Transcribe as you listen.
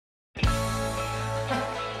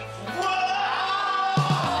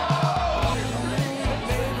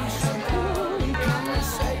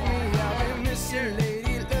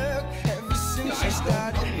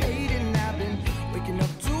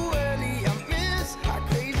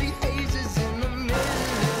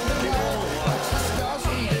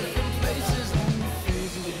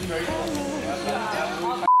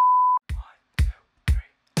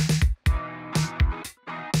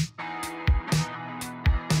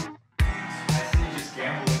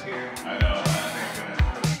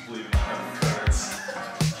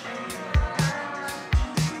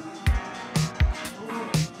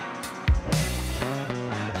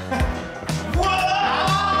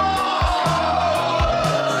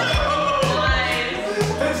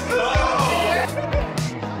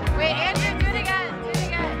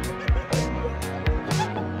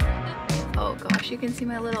can see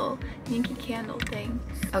my little Yankee candle thing.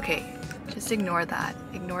 Okay, just ignore that.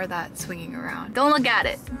 Ignore that swinging around. Don't look at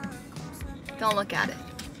it. Don't look at it.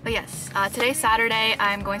 But yes, today's Saturday.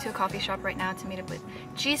 I'm going to a coffee shop right now to meet up with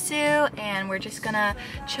Jisoo, and we're just gonna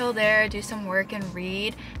chill there, do some work and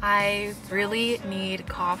read. I really need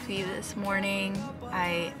coffee this morning.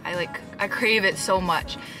 I crave it so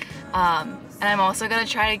much. And I'm also gonna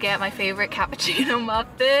try to get my favorite cappuccino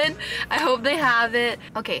muffin. I hope they have it.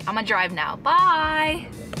 Okay, I'm gonna drive now. Bye!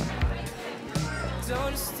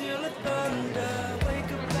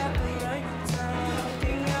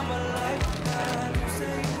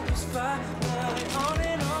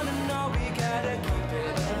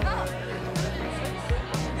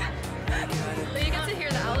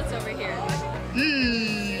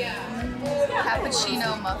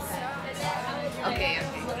 Cappuccino muffin. Okay,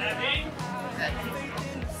 okay. Good.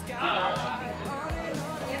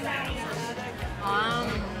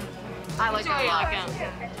 I like it a lot.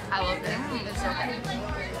 I love it. It's so good.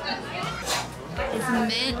 It's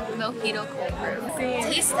mint mojito cold brew.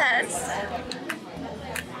 Taste test.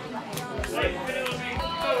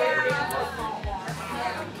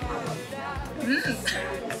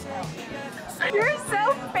 You're so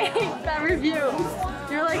fake, that review.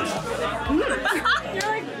 You're like, you're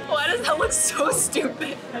like, why does that look so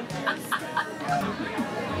stupid?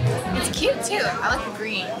 It's cute too. I like the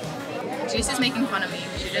green. Jisoo's making fun of me.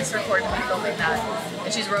 She just recorded me filming that.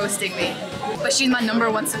 And she's roasting me. But she's my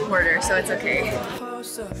 #1 supporter, so it's okay.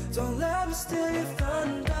 Don't let me steal your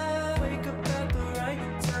thunder. Wake up at the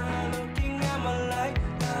right time, looking at my light.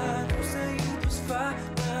 Don't say you just fine.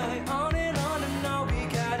 On and on, we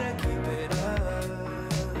gotta keep it up.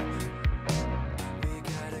 We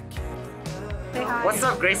gotta keep it up. What's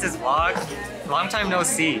up, Grace's vlog? Long time no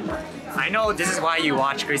see. I know this is why you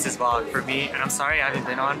watch Grace's vlog for me, and I'm sorry I haven't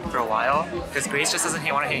been on for a while because Grace just doesn't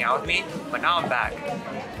want to hang out with me, but now I'm back.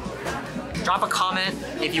 Drop a comment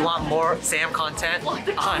if you want more Sam content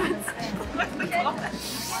on.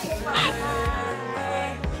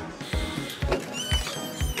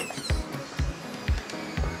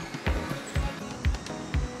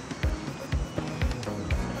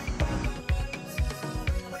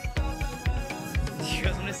 You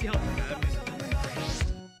guys want to see how bad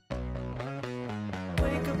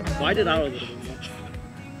Why did I a little bit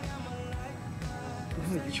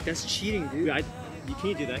more? You guys cheating, dude. You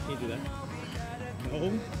can't do that. Can you do that? No.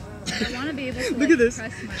 I want to be able to look at this.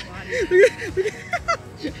 press my body. Look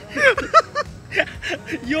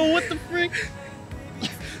at Yo, what the frick?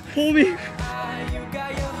 Pull me.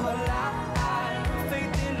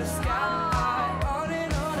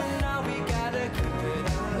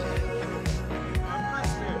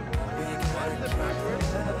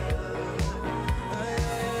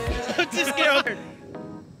 I'm too scared.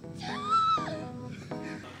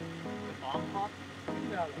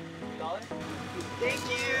 Thank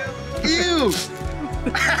you! Ew!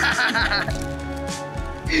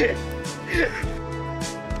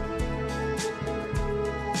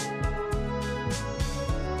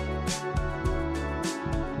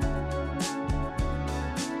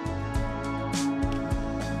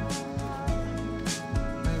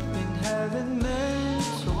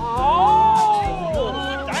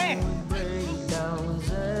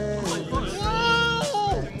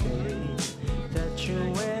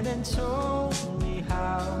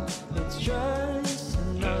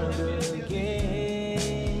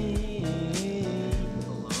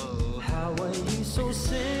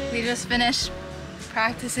 We just finished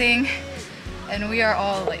practicing and we are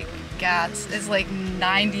all like gassed. It's like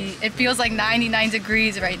 90, it feels like 99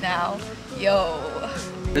 degrees right now. Yo.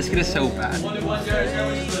 This kid is so bad.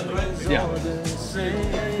 Yeah.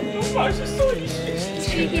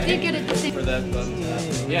 He did get it the same.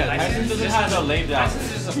 Yeah, Tyson doesn't have a lay down.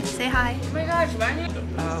 Say hi. Oh my gosh, I'm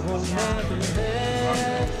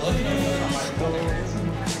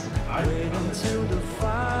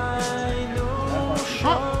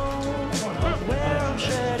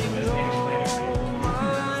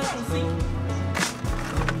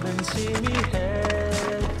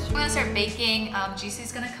gonna start baking.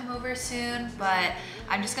 Jisoo's gonna come over soon, but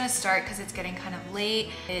I'm just gonna start because it's getting kind of late.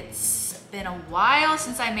 It's been a while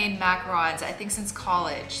since I made macarons, I think since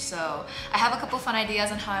college. So I have a couple fun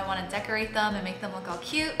ideas on how I want to decorate them and make them look all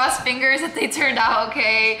cute. Cross fingers that they turned out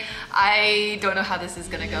okay. I don't know how this is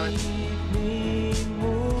gonna go.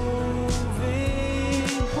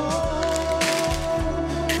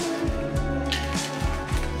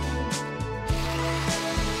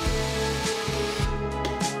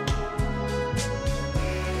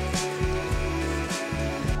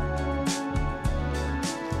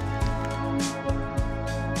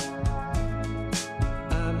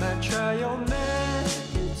 Try your magic.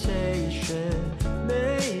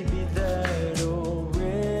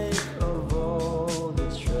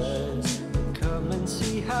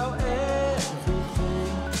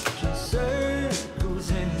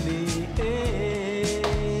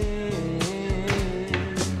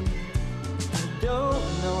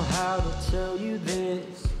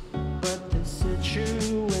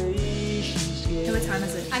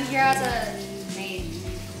 as a maid.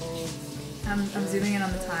 I'm zooming in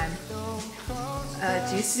on the time.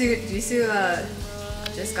 Jisoo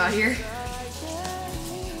just got here.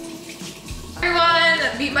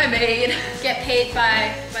 Everyone, meet my maid. Get paid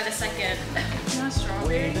by the second. Not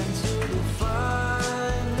strawberry.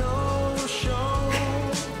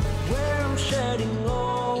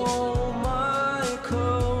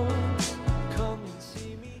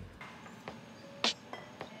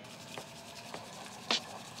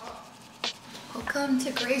 Welcome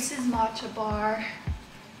to Grace's matcha bar.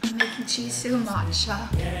 I'm making Jisoo matcha.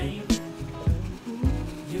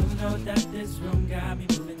 You know that this room got me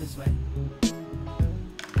moving this way.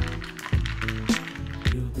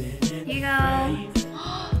 You've been in Here you go.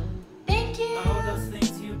 Thank you. all those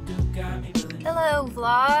things you do got me moving. Hello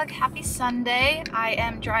vlog, happy Sunday. I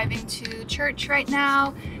am driving to church right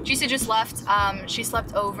now. Jisoo just left. She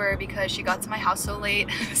slept over because she got to my house so late.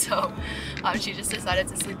 So she just decided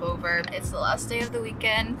to sleep over. It's the last day of the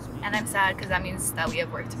weekend and I'm sad because that means that we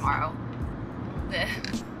have work tomorrow. Eh.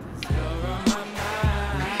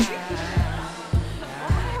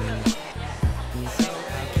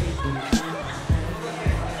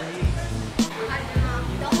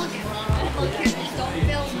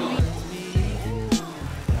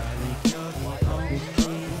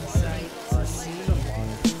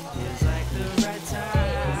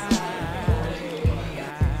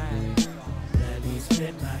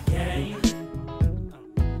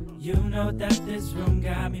 You know that this room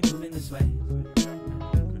got me moving this way.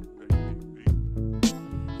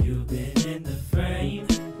 You've been in the frame.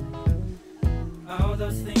 All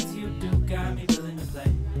those things you do got me willing to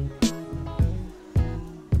play.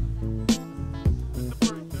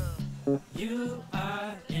 You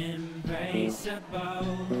are embraceable.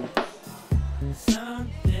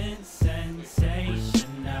 Something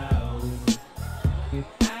sensational.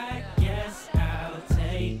 I guess I'll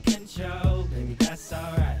take control. Baby, that's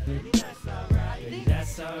alright. Baby,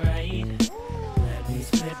 that's alright. Let me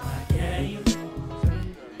spit my game.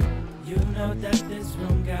 You know that this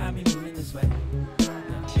room got me moving this way.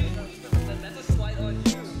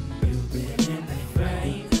 You've been in the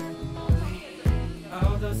frame.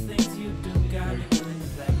 All those things you do got me willing to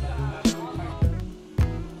play.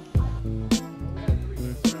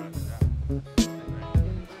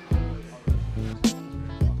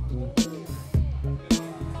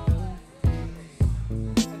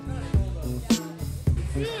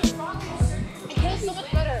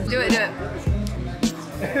 Do it, do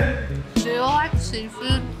it. Do you like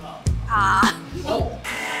seafood? Ah. Oh.